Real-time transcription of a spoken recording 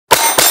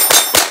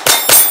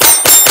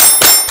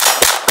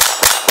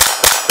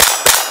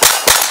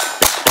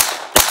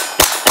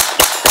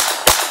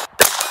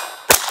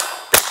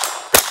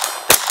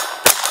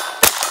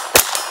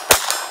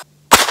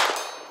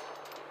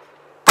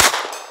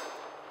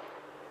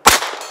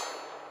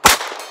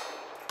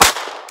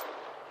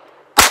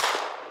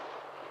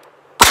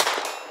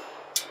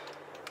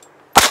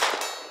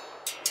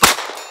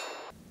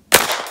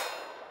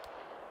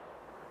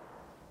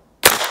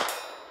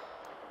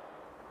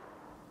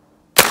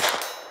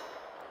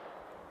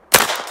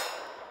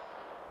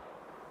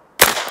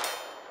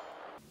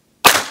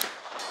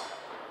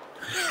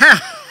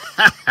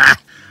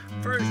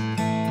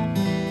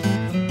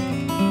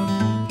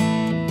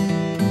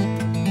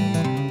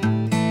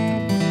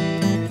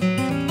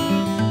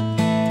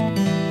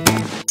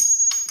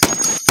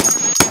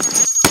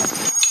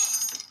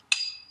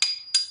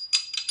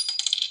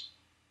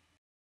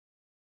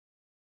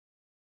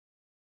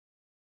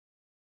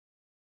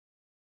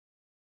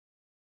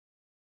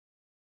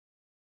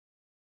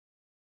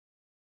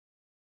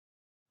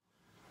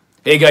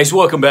Hey guys,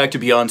 welcome back to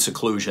Beyond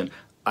Seclusion.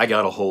 I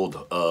got a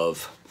hold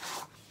of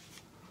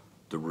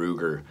the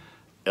Ruger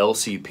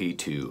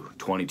LCP II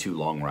 22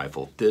 long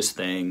rifle. This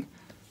thing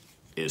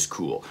is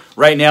cool.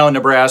 Right now in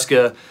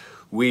Nebraska,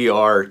 we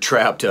are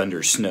trapped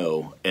under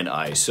snow and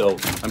ice. So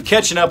I'm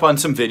catching up on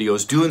some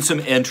videos, doing some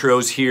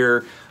intros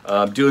here,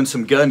 doing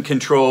some gun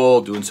control,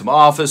 doing some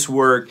office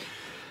work.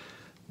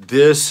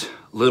 This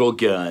little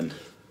gun,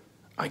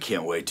 I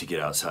can't wait to get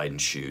outside and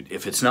shoot.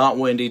 If it's not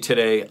windy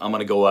today, I'm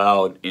gonna go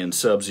out in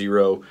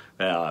sub-zero.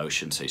 I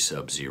shouldn't say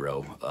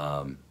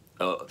sub-zero.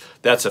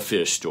 That's a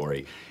fish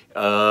story.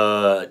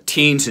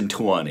 Teens and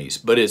 20s,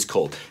 but it's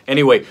cold.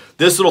 Anyway,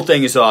 this little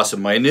thing is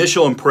awesome. My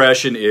initial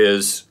impression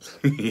is,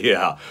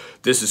 yeah,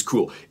 this is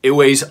cool. It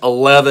weighs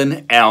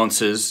 11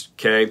 ounces,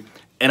 okay?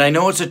 And I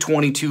know it's a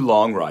 22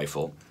 long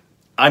rifle.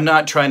 I'm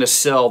not trying to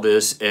sell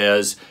this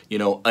as, you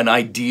know, an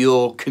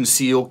ideal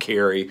concealed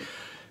carry.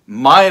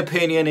 My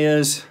opinion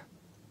is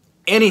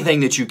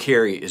anything that you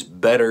carry is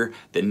better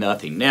than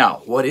nothing.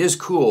 Now, what is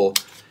cool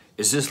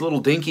is this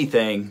little dinky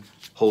thing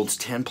holds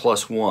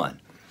 10+1.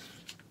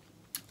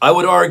 I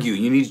would argue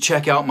you need to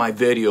check out my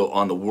video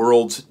on the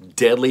world's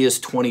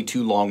deadliest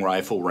 22 long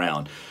rifle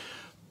round.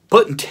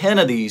 Putting 10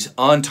 of these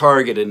on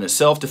target in a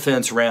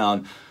self-defense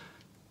round,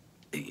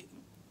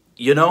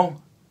 you know,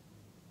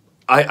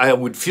 I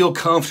would feel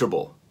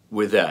comfortable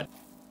with that.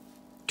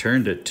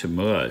 Turned it to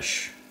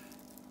mush.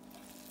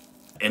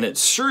 And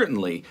it's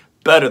certainly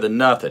better than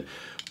nothing.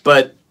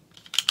 But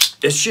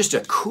it's just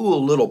a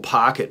cool little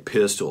pocket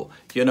pistol.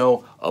 You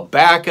know, a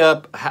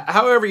backup,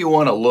 however you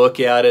want to look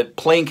at it.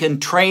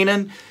 Plinking,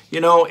 training, you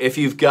know, if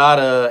you've got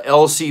a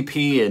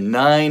LCP in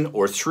 9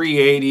 or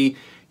 380,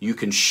 you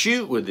can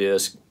shoot with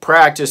this,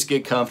 practice,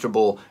 get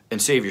comfortable,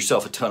 and save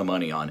yourself a ton of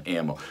money on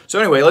ammo. So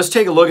anyway, let's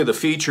take a look at the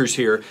features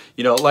here.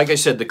 You know, like I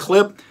said, the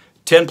clip,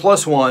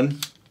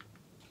 10+1.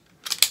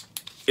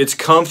 It's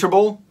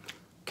comfortable,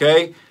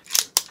 okay?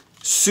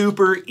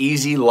 Super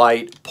easy,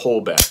 light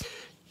pullback.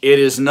 It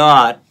is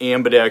not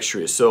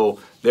ambidextrous, so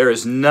there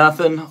is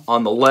nothing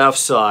on the left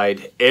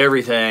side,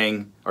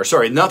 nothing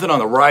on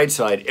the right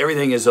side,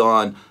 everything is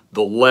on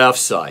the left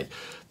side.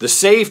 The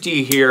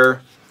safety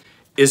here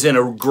is in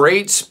a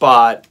great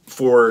spot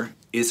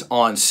it's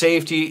on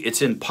safety,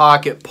 it's in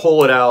pocket,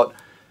 pull it out,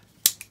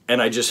 and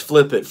I just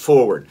flip it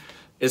forward.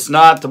 It's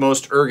not the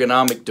most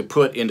ergonomic to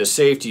put into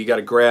safety. You got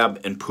to grab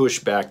and push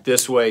back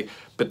this way,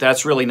 but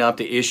that's really not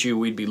the issue.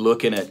 We'd be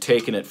looking at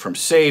taking it from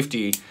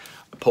safety,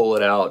 pull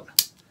it out,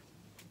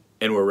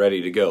 and we're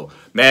ready to go.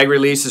 Mag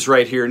release is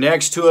right here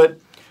next to it.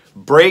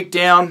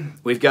 Breakdown,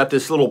 we've got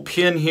this little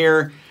pin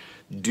here.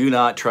 Do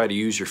not try to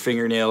use your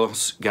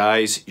fingernails,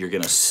 guys. You're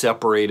gonna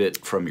separate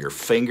it from your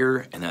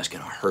finger, and that's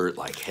gonna hurt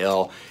like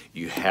hell.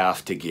 You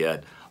have to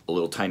get a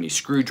little tiny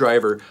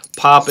screwdriver,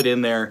 pop it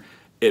in there,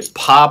 it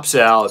pops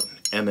out,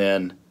 and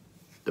then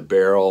the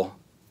barrel,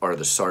 or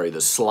the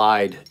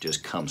slide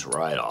just comes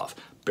right off.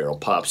 Barrel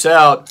pops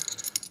out,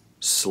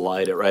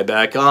 slide it right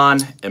back on,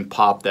 and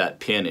pop that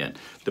pin in.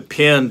 The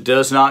pin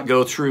does not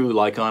go through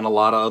like on a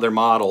lot of other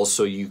models,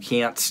 so you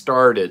can't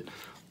start it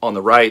on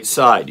the right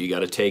side. You got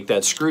to take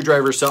that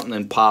screwdriver or something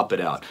and pop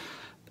it out.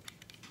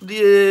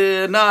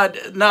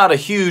 Not a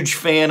huge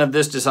fan of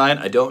this design.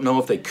 I don't know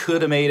if they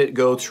could have made it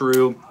go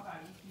through.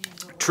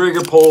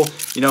 Trigger pull,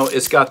 you know,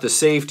 it's got the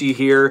safety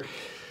here.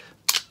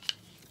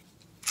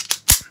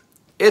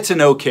 It's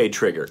an okay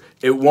trigger.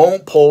 It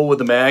won't pull with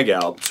the mag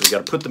out, so we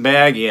got to put the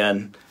mag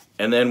in,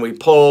 and then we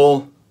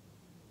pull.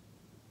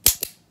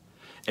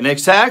 And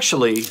it's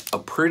actually a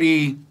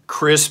pretty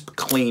crisp,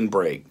 clean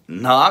break.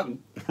 Not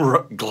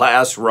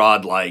glass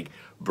rod-like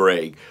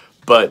break,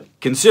 but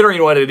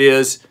considering what it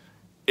is,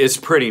 it's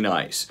pretty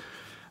nice.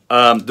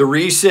 The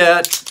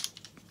reset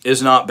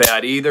is not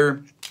bad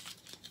either.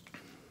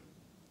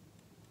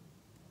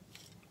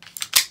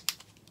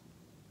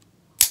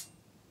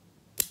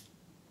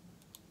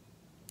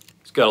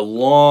 It's got a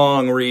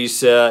long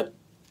reset.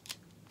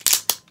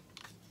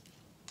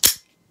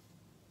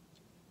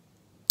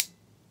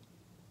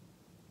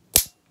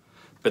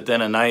 But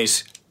then a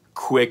nice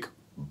quick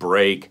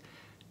break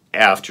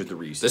after the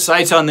reset. The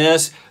sights on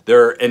this,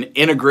 they're an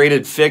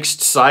integrated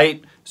fixed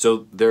sight,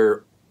 so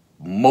they're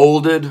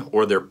molded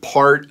or they're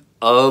part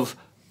of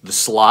the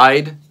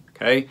slide,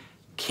 okay?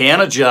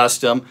 Can adjust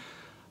them.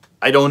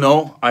 I don't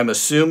know. I'm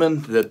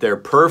assuming that they're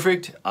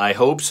perfect. I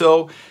hope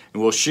so,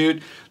 and we'll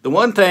shoot. The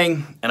one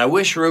thing, and I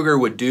wish Ruger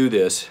would do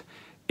this,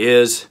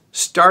 is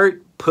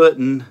start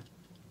putting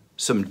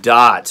some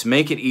dots,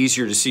 make it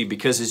easier to see,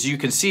 because as you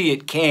can see,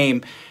 it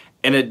came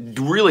and it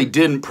really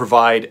didn't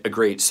provide a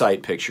great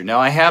sight picture. Now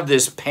I have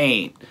this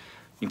paint.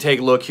 You can take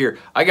a look here.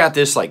 I got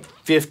this like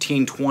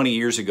 15, 20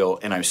 years ago,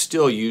 and I'm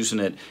still using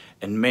it.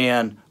 And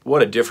man,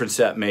 what a difference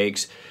that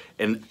makes.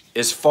 And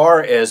as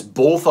far as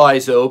both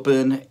eyes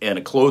open and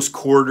a close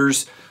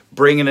quarters,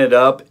 bringing it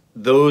up,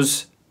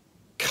 those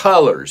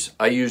colors,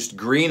 I used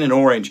green and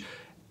orange,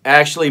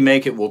 actually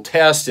make it, we'll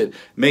test it,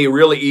 make it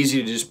really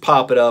easy to just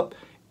pop it up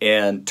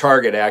and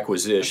target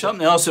acquisition.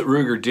 Something else that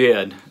Ruger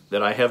did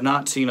that I have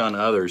not seen on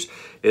others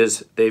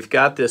is they've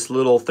got this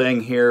little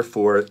thing here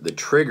for the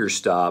trigger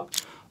stop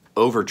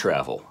over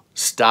travel.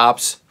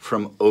 Stops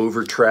from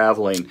over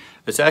traveling.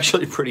 It's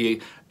actually a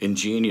pretty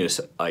ingenious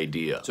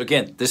idea. So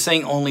again, this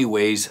thing only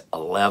weighs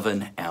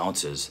 11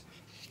 ounces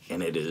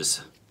and it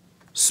is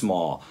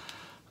small.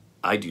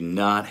 I do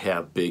not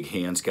have big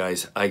hands,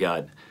 guys.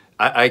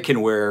 I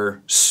can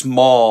wear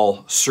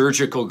small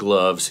surgical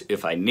gloves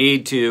if I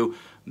need to,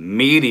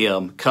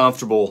 medium,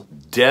 comfortable,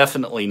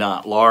 definitely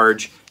not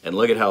large. And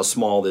look at how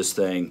small this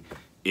thing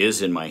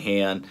is in my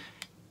hand.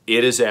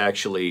 It is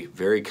actually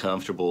very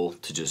comfortable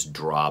to just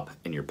drop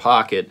in your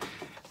pocket.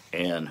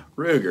 And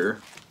Ruger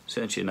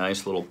sent you a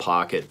nice little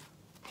pocket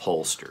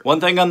holster.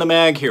 One thing on the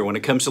mag here, when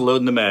it comes to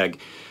loading the mag,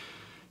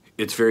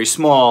 it's very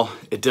small.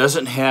 It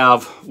doesn't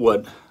have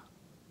what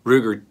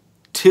Ruger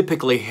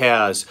typically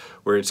has,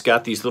 where it's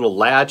got these little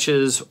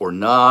latches or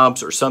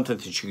knobs or something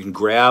that you can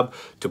grab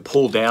to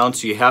pull down.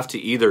 So you have to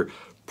either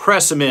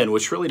press them in,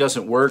 which really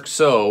doesn't work.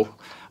 So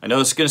I know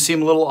it's going to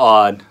seem a little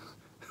odd.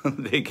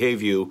 They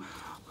gave you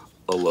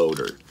a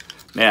loader.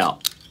 Now,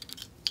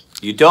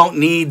 you don't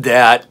need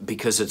that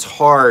because it's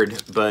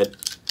hard,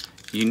 but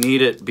you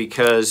need it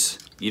because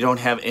you don't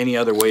have any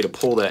other way to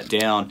pull that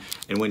down.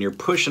 And when you're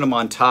pushing them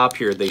on top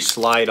here, they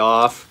slide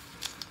off.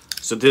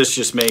 So this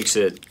just makes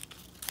it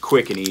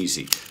quick and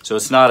easy. So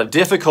it's not a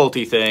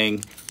difficulty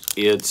thing.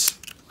 It's,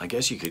 I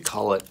guess you could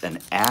call it an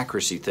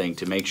accuracy thing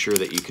to make sure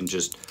that you can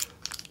just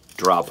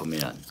drop them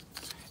in.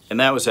 And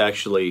that was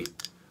actually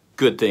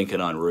good thinking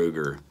on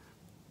Ruger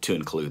to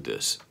include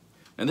this.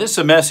 And this is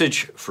a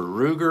message for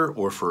Ruger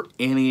or for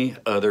any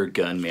other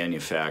gun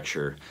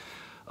manufacturer.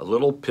 A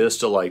little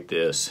pistol like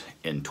this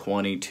in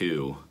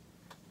 .22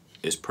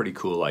 is a pretty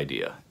cool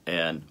idea.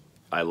 And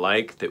I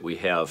like that we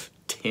have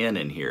 10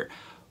 in here.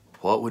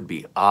 What would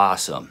be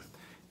awesome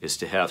is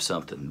to have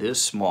something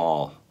this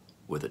small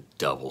with a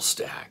double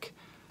stack.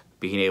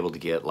 Being able to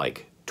get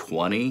like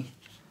 20,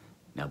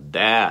 now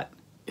that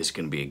is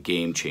going to be a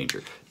game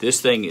changer. This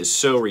thing is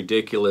so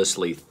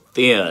ridiculously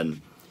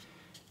thin,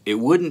 it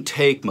wouldn't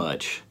take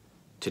much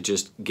to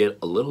just get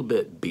a little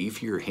bit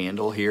beefier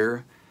handle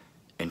here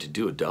and to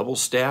do a double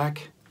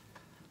stack.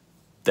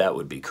 That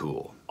would be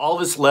cool. All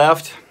that's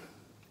left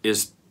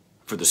is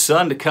for the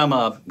sun to come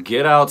up,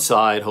 get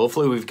outside.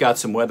 Hopefully we've got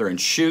some weather and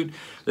shoot.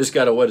 This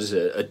got a, what is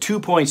it, a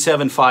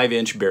 2.75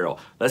 inch barrel.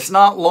 That's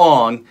not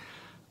long.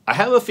 I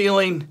have a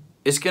feeling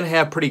it's going to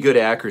have pretty good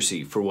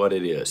accuracy for what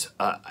it is.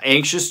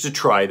 Anxious to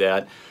try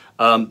that.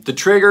 The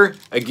trigger,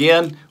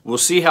 again, we'll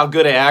see how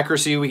good an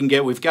accuracy we can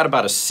get. We've got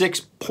about a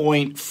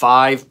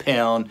 6.5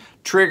 pound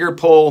trigger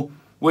pull,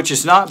 which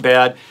is not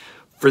bad.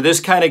 For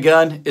this kind of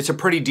gun, it's a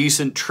pretty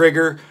decent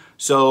trigger.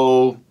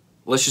 So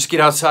let's just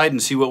get outside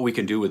and see what we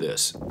can do with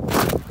this.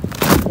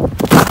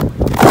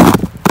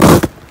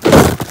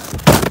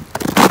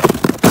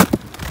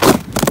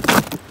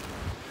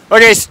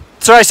 Okay,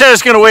 so I said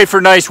it's going to wait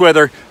for nice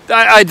weather.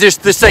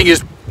 This thing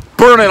is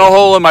burning a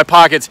hole in my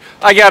pockets.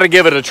 I got to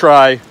give it a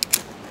try.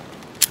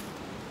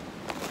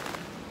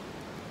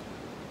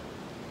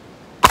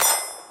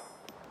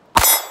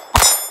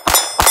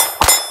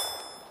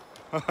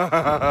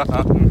 I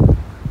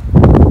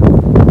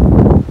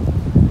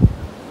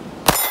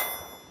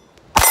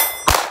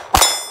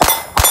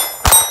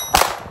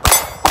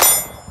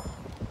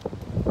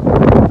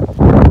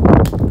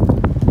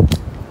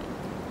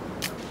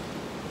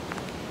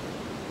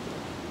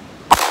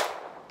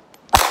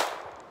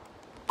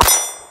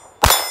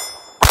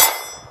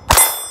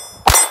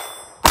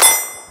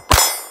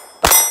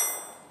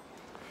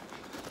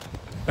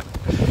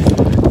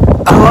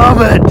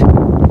love it!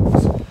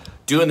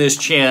 Doing this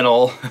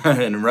channel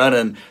and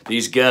running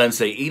these guns,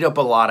 they eat up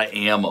a lot of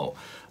ammo,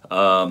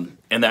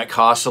 and that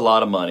costs a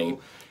lot of money.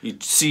 You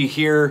see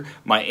here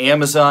my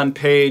Amazon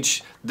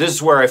page. This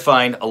is where I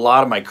find a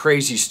lot of my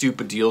crazy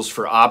stupid deals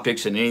for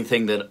optics and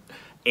anything that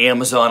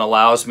Amazon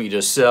allows me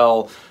to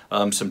sell,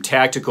 some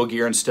tactical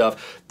gear and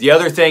stuff. The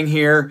other thing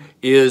here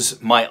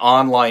is my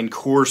online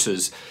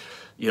courses,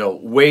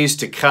 ways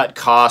to cut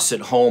costs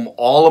at home.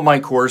 All of my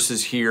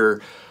courses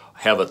here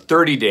have a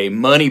 30-day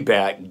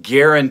money-back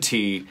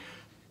guarantee.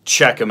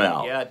 Check them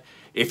out.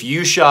 If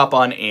you shop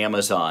on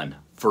Amazon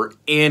for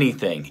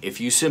anything,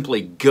 if you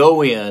simply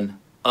go in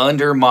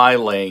under my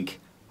link,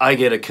 I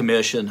get a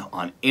commission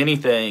on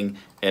anything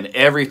and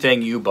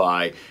everything you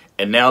buy.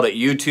 And now that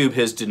YouTube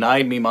has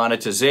denied me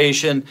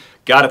monetization,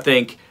 got to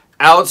think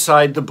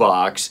outside the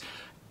box.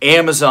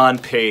 Amazon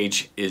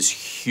page is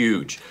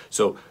huge.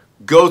 So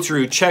go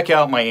through, check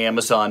out my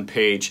Amazon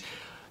page.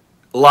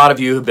 A lot of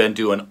you have been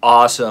doing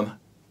awesome.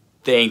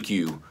 Thank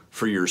you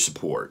for your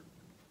support.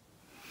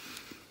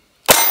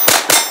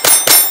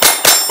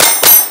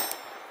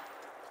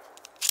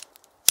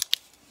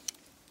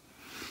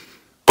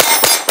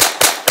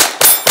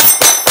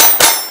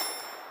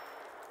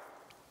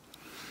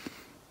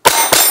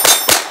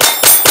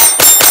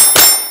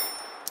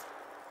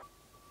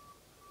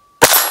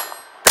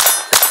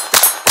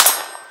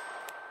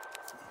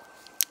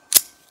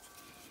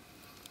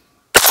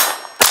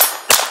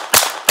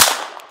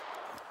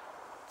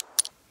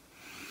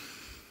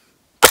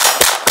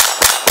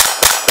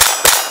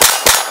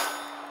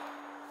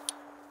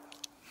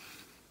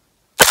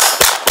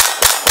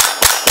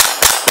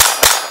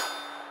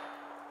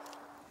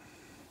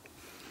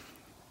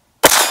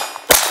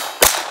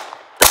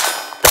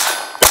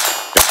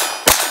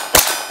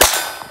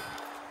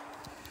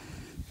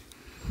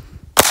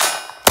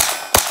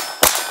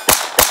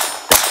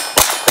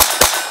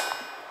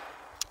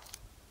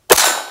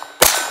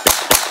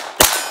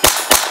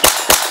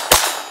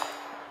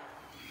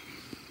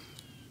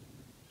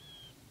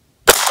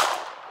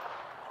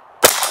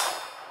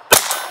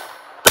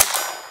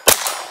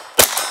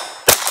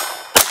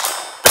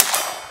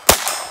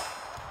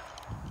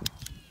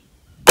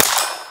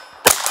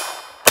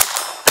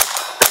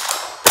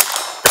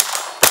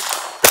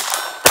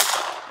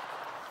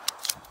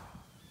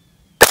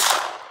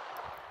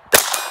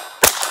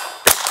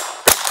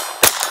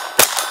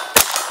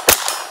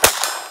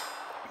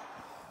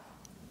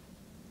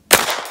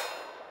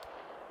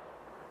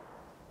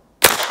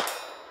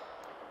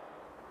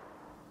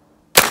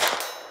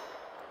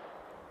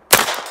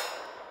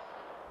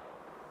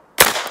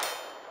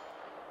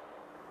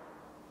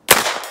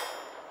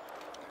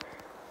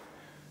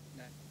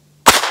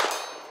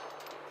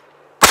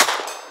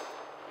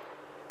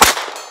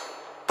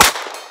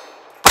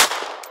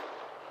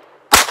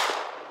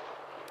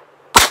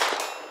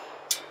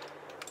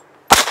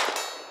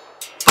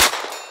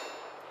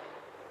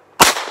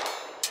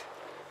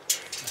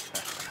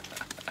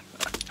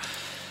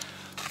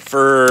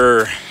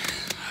 For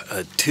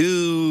a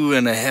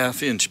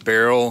 2.5-inch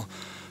barrel,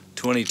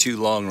 22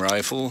 long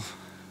rifle,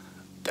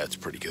 that's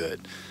pretty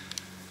good.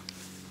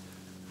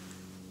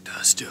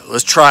 Let's do it.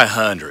 Let's try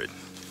 100.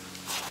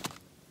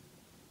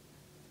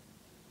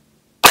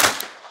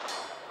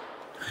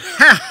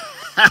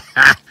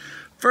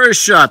 First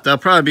shot, that'll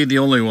probably be the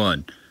only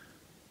one.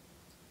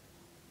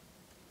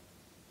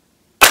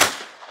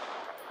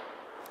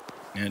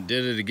 And it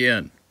did it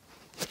again.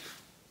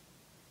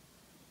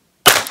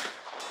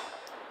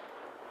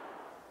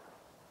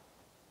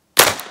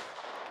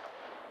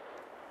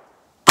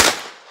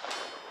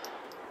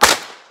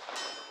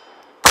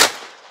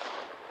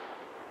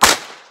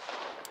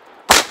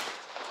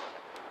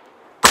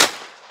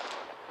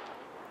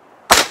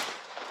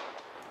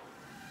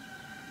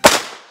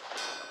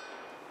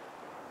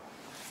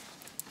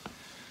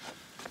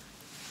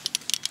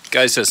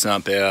 Guys, that's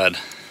not bad.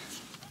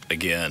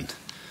 Again,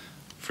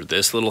 for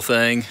this little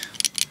thing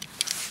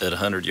at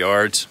 100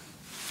 yards,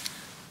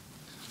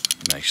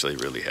 I'm actually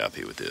really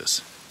happy with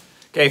this.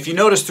 Okay, if you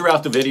noticed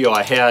throughout the video,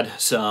 I had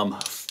some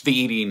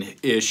feeding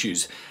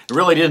issues. It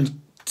really didn't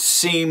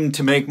seem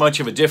to make much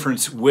of a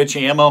difference which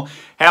ammo.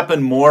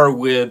 Happened more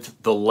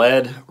with the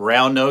lead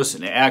round nose,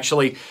 and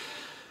actually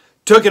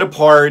took it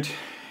apart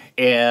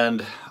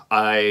and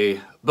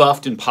I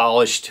buffed and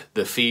polished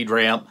the feed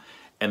ramp,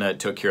 and that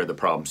took care of the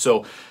problem.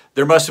 So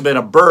there must have been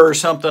a burr or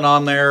something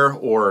on there,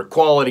 or a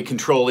quality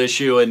control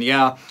issue. And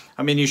yeah,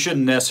 I mean, you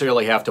shouldn't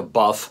necessarily have to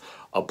buff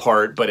a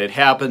part, but it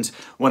happens.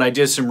 When I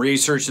did some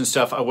research and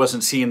stuff, I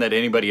wasn't seeing that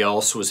anybody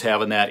else was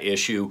having that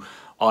issue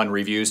on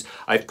reviews.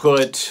 I've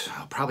put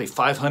probably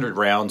 500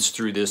 rounds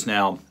through this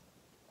now,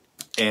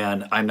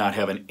 and I'm not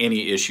having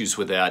any issues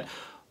with that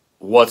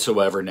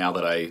whatsoever now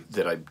that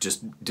I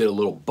just did a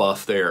little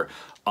buff there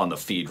on the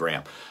feed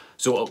ramp.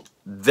 So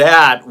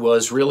that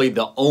was really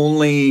the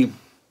only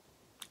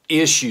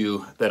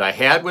issue that I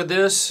had with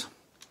this.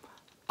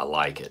 I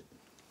like it.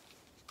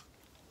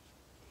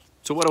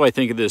 So what do I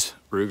think of this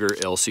Ruger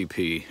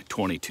LCP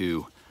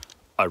 22?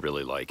 I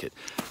really like it.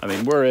 I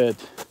mean, we're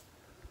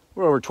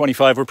over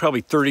 25. We're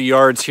probably 30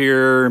 yards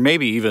here,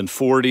 maybe even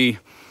 40.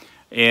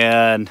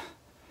 And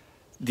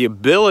the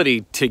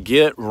ability to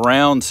get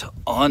rounds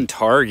on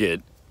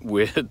target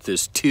with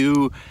this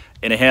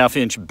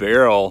 2.5-inch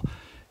barrel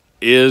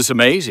is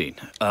amazing.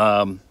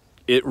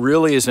 It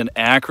really is an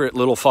accurate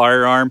little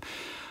firearm.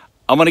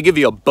 I'm going to give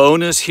you a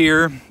bonus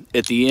here.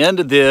 At the end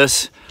of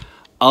this,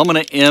 I'm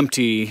going to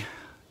empty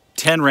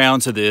 10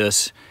 rounds of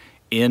this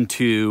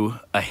into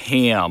a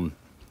ham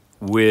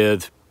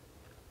with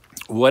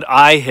what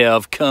I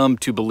have come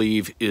to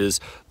believe is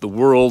the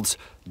world's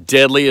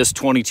deadliest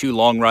 22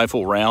 long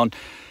rifle round.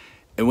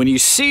 And when you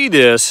see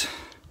this,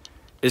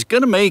 it's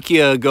going to make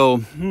you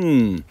go,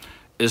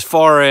 as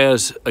far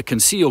as a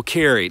concealed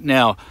carry.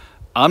 Now,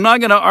 I'm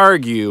not going to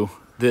argue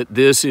that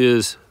this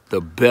is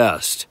the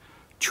best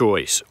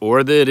choice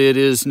or that it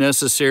is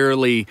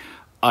necessarily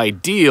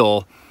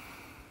ideal,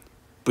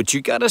 but you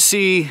got to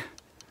see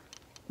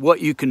what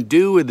you can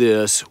do with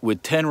this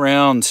with 10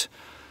 rounds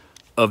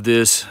of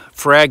this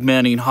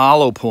fragmenting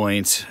hollow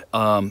points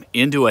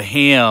into a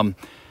ham.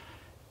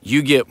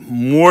 You get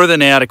more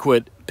than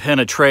adequate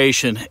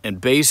penetration,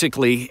 and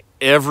basically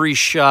every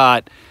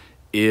shot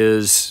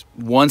is,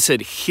 once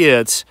it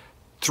hits,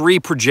 3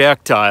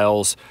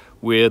 projectiles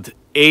with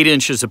 8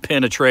 inches of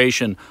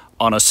penetration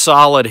on a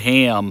solid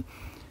ham.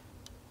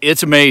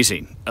 It's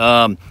amazing.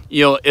 You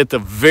know, at the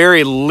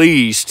very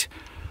least,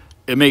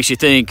 it makes you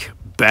think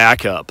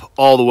backup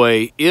all the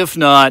way. If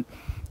not,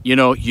 you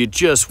know, you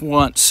just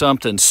want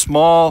something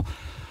small.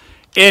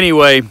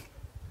 Anyway,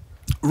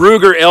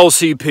 Ruger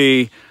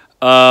LCP,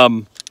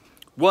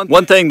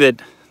 one thing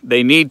that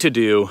they need to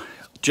do,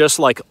 just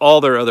like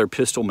all their other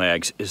pistol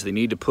mags, is they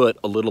need to put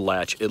a little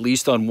latch, at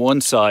least on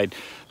one side.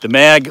 The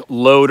mag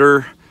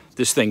loader,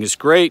 this thing is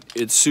great.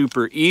 It's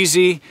super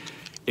easy,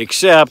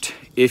 except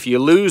if you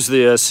lose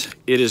this,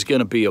 it is going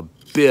to be a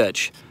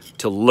bitch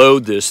to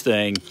load this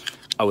thing.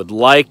 I would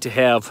like to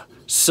have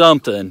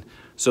something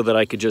so that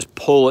I could just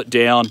pull it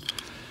down.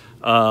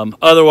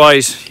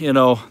 Otherwise, you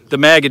know, the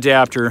mag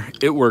adapter,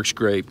 it works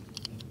great.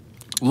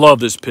 Love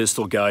this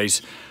pistol,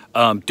 guys.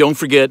 Don't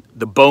forget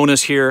the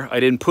bonus here. I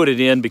didn't put it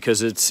in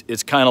because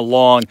it's kind of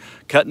long,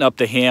 cutting up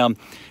the ham.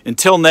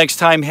 Until next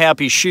time,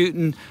 happy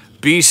shooting.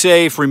 Be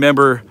safe.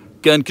 Remember,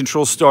 gun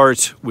control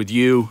starts with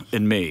you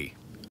and me.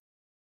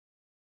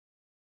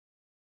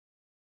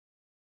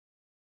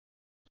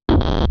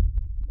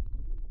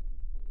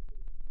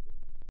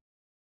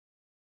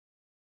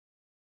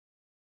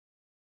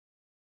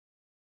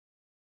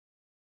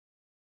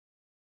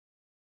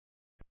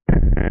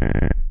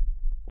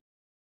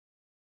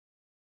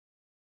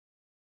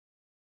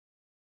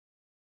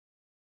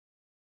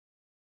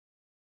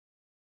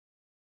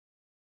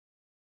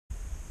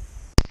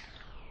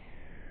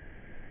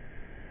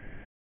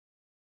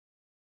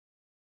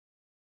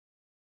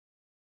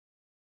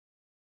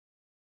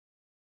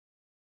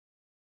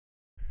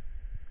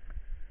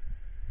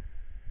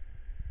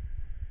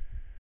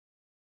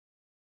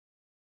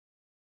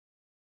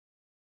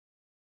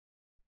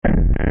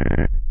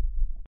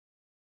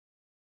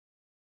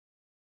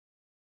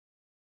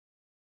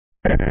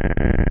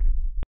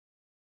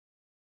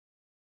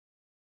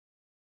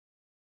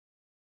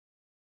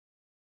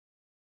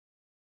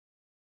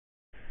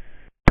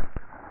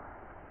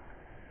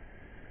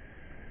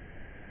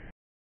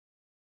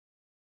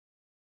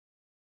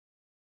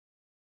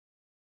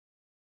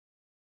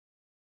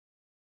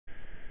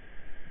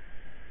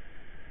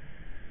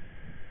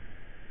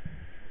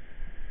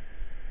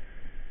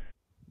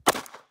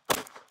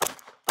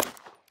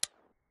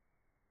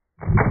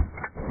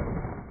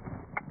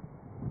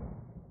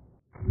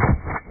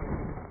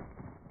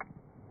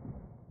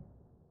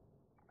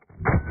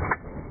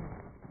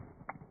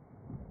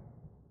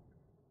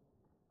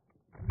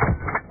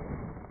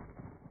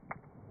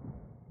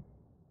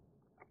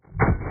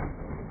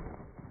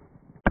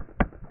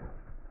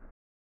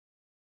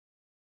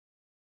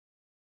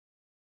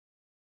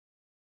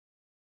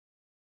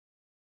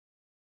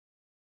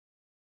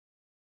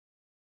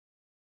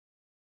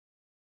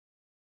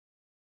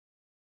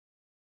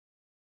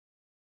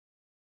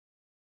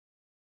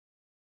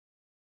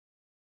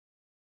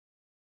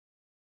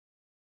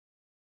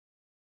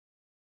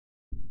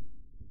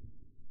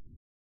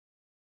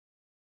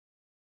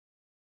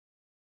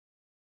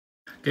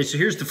 Okay, so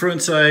here's the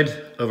front side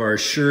of our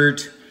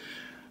shirt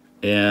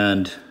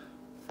and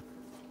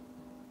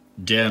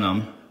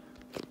denim.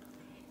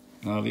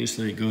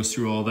 Obviously it goes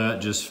through all that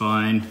just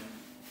fine.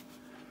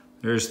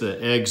 There's the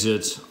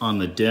exits on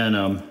the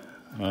denim.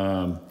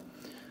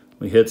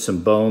 We hit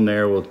some bone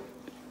there. We'll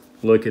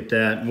look at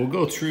that. We'll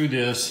go through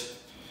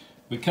this.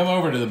 We come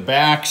over to the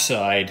back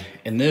side,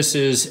 and this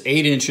is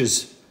 8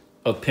 inches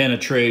of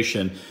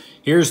penetration.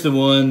 Here's the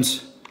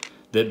ones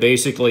that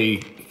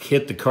basically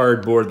hit the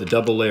cardboard, the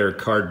double layer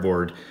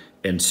cardboard,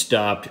 and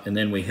stopped. And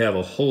then we have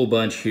a whole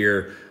bunch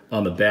here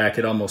on the back.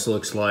 It almost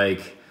looks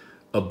like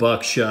a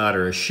buckshot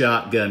or a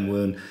shotgun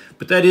wound,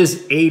 but that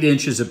is 8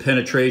 inches of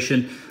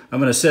penetration.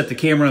 I'm gonna set the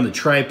camera on the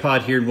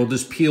tripod here and we'll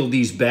just peel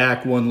these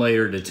back one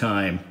layer at a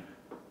time.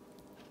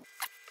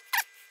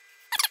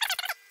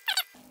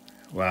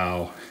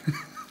 Wow,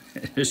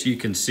 as you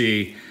can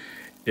see,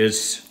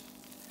 it's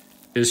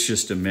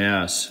just a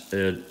mess.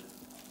 It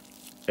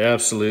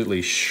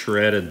absolutely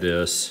shredded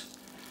this.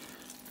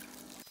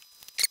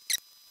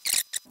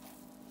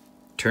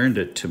 Turned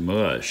it to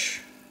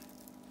mush.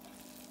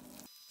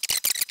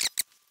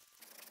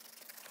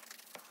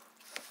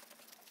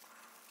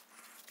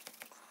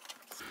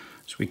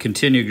 So we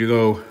continue to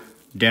go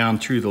down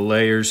through the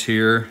layers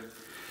here.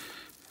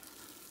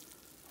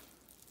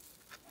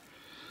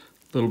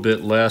 A little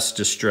bit less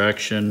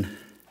destruction.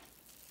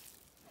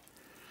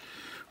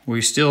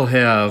 We still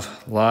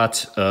have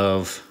lots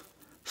of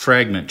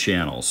fragment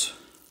channels.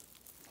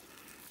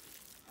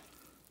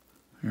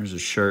 There's a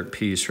sharp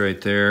piece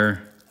right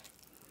there.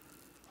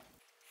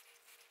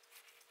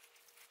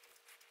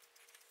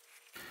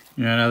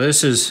 Now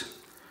this is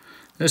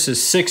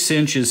 6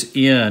 inches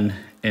in,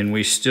 and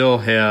we still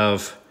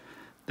have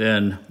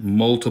then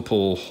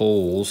multiple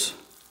holes.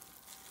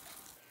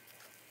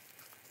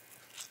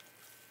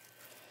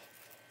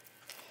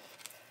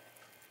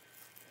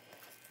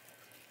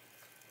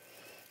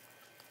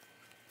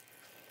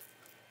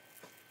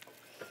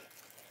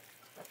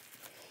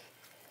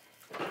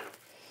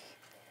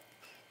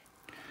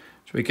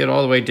 So we get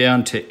all the way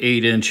down to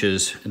 8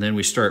 inches, and then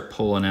we start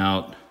pulling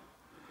out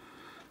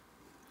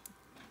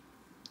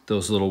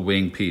those little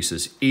wing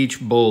pieces.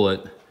 Each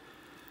bullet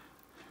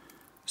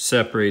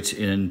separates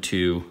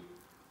into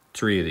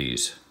 3 of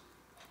these.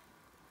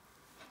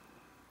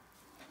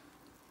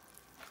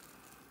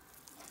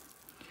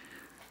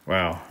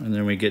 Wow, and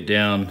then we get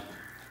down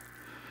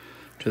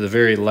to the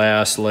very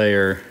last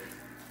layer,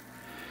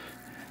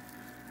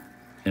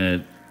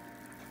 and it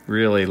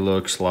really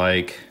looks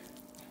like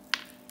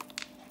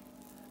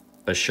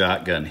a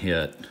shotgun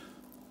hit.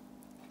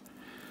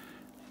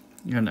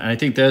 And I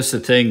think that's the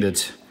thing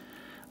that's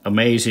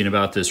amazing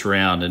about this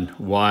round and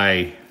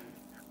why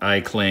I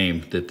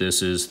claim that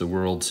this is the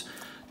world's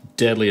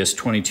deadliest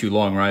 .22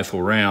 long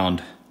rifle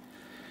round.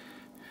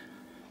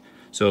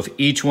 So if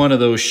each one of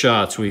those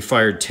shots, we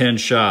fired 10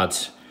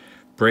 shots,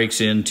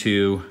 breaks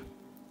into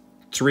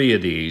 3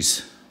 of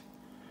these,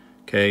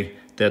 okay,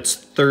 that's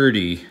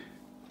 30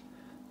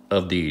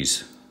 of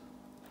these.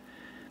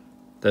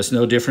 That's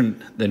no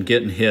different than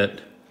getting hit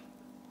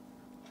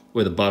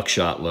with a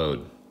buckshot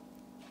load.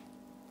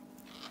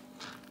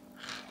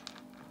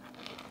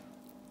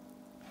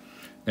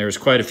 There's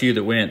quite a few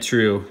that went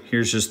through.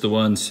 Here's just the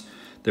ones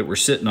that were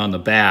sitting on the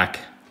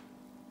back.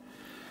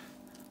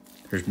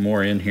 There's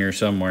more in here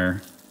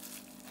somewhere.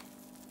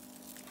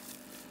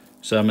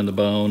 Some in the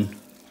bone.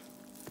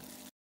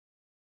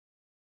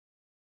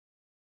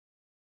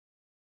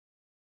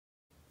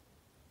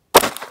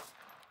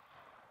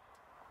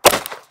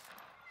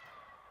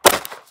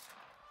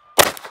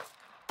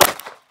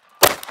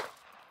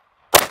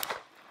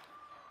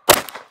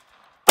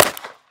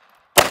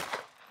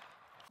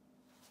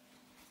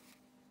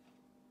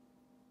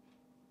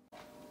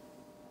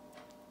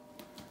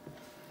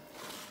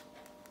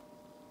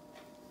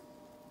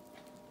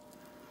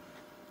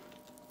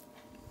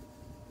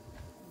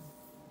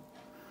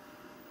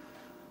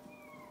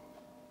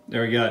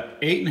 There we got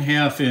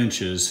 8.5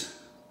 inches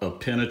of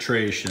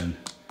penetration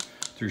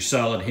through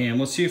solid ham.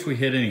 Let's see if we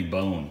hit any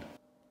bone.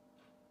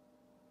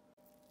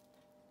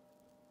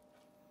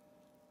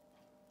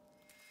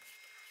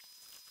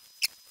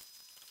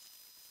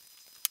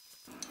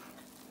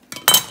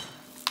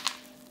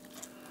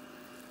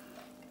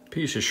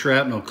 Piece of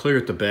shrapnel clear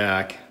at the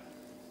back.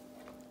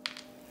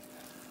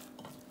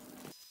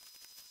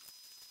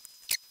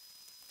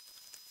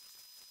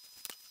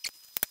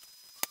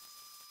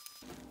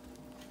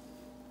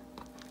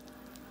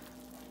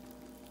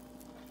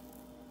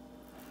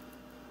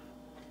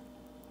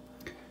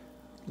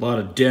 A lot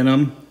of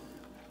denim.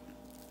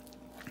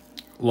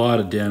 A lot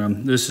of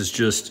denim. This is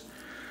just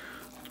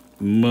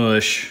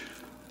mush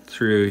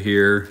through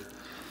here.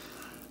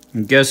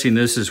 I'm guessing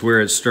this is where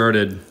it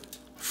started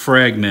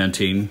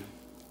fragmenting.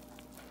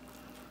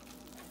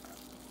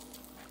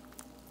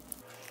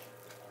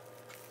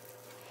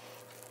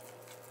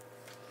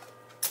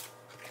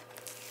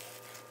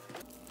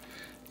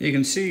 You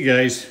can see,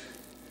 guys,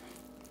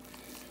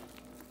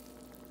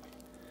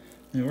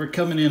 we're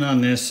coming in on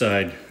this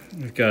side.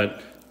 We've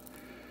got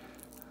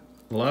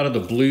a lot of the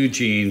blue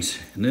jeans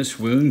in this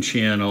wound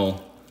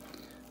channel.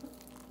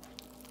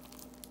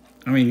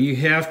 I mean, you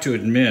have to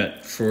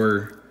admit,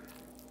 for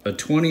a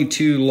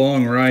 .22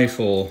 long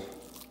rifle,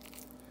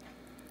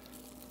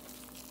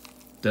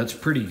 that's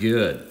pretty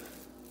good.